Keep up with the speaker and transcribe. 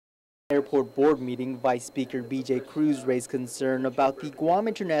Airport board meeting, Vice Speaker B.J. Cruz raised concern about the Guam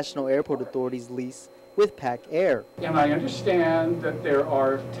International Airport Authority's lease with Pacair. And I understand that there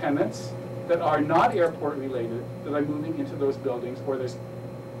are tenants that are not airport related that are moving into those buildings, or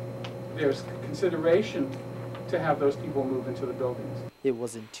there's consideration to have those people move into the buildings. It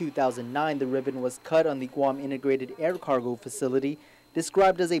was in 2009 the ribbon was cut on the Guam Integrated Air Cargo Facility,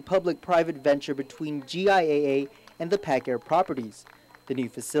 described as a public-private venture between GIAA and the Pacair properties. The new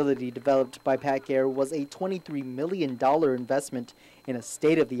facility developed by Pacair was a $23 million investment in a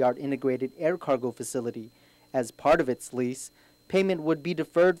state-of-the-art integrated air cargo facility. As part of its lease, payment would be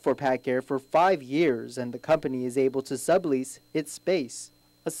deferred for Pacair for 5 years, and the company is able to sublease its space.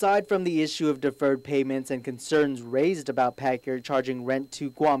 Aside from the issue of deferred payments and concerns raised about Pacair charging rent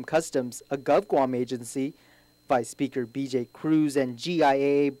to Guam Customs, a GovGuam agency, Vice Speaker B.J. Cruz and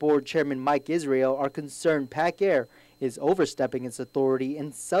GIAA Board Chairman Mike Israel are concerned Pacair is overstepping its authority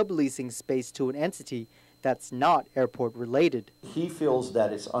in subleasing space to an entity that's not airport related. He feels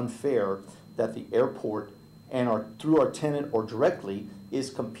that it's unfair that the airport, and through our tenant or directly, is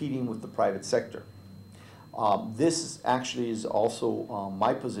competing with the private sector. This actually is also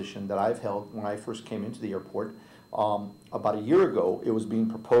my position that I've held when I first came into the airport. About a year ago, it was being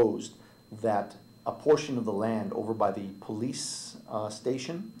proposed that a portion of the land over by the police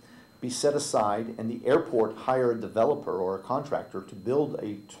station be set aside, and the airport hire a developer or a contractor to build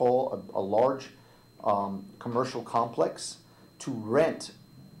a large commercial complex to rent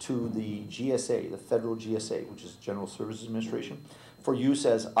to the GSA, the federal GSA, which is General Services Administration, for use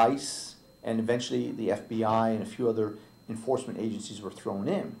as ICE, and eventually the FBI and a few other enforcement agencies were thrown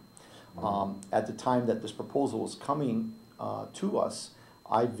in. At the time that this proposal was coming to us,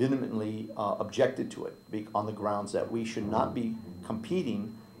 I vehemently objected to it on the grounds that we should not be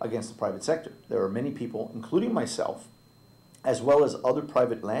competing against the private sector. There are many people, including myself, as well as other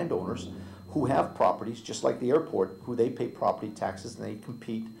private landowners who have properties, just like the airport, who they pay property taxes and they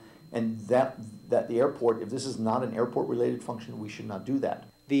compete, and that the airport, if this is not an airport-related function, we should not do that.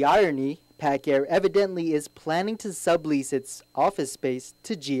 The irony, Pacair evidently is planning to sublease its office space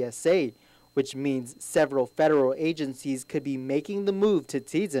to GSA, which means several federal agencies could be making the move to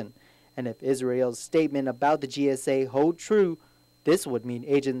Tizan. And if Israel's statement about the GSA hold true, this would mean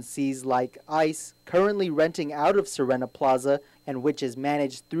agencies like ICE, currently renting out of Serena Plaza and which is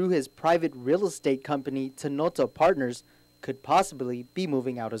managed through his private real estate company Tenoto Partners, could possibly be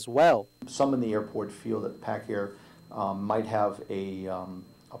moving out as well. Some in the airport feel that Pacair might have a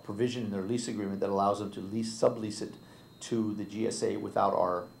provision in their lease agreement that allows them to sublease it to the GSA without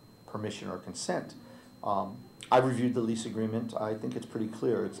our permission or consent. I've reviewed the lease agreement. I think it's pretty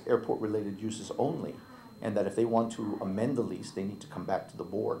clear. It's airport-related uses only, and that if they want to amend the lease, they need to come back to the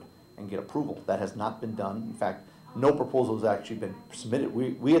board and get approval. That has not been done. In fact, no proposal has actually been submitted.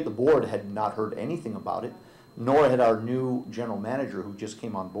 We at the board had not heard anything about it, nor had our new general manager, who just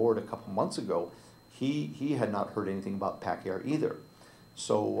came on board a couple months ago. He had not heard anything about Pacair either.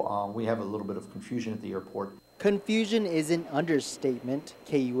 So we have a little bit of confusion at the airport. Confusion is an understatement.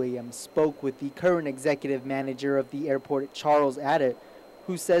 KUAM spoke with the current executive manager of the airport, Charles Addett,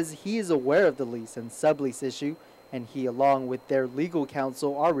 who says he is aware of the lease and sublease issue, and he, along with their legal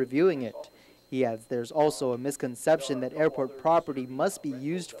counsel, are reviewing it. He adds there's also a misconception that airport property must be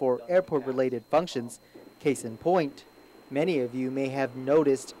used for airport-related functions. Case in point, many of you may have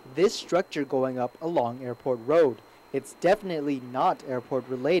noticed this structure going up along Airport Road. It's definitely not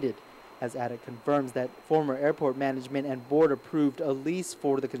airport-related, as Addett confirms that former airport management and board approved a lease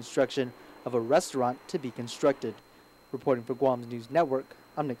for the construction of a restaurant to be constructed. Reporting for Guam's News Network,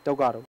 I'm Nick Delgado.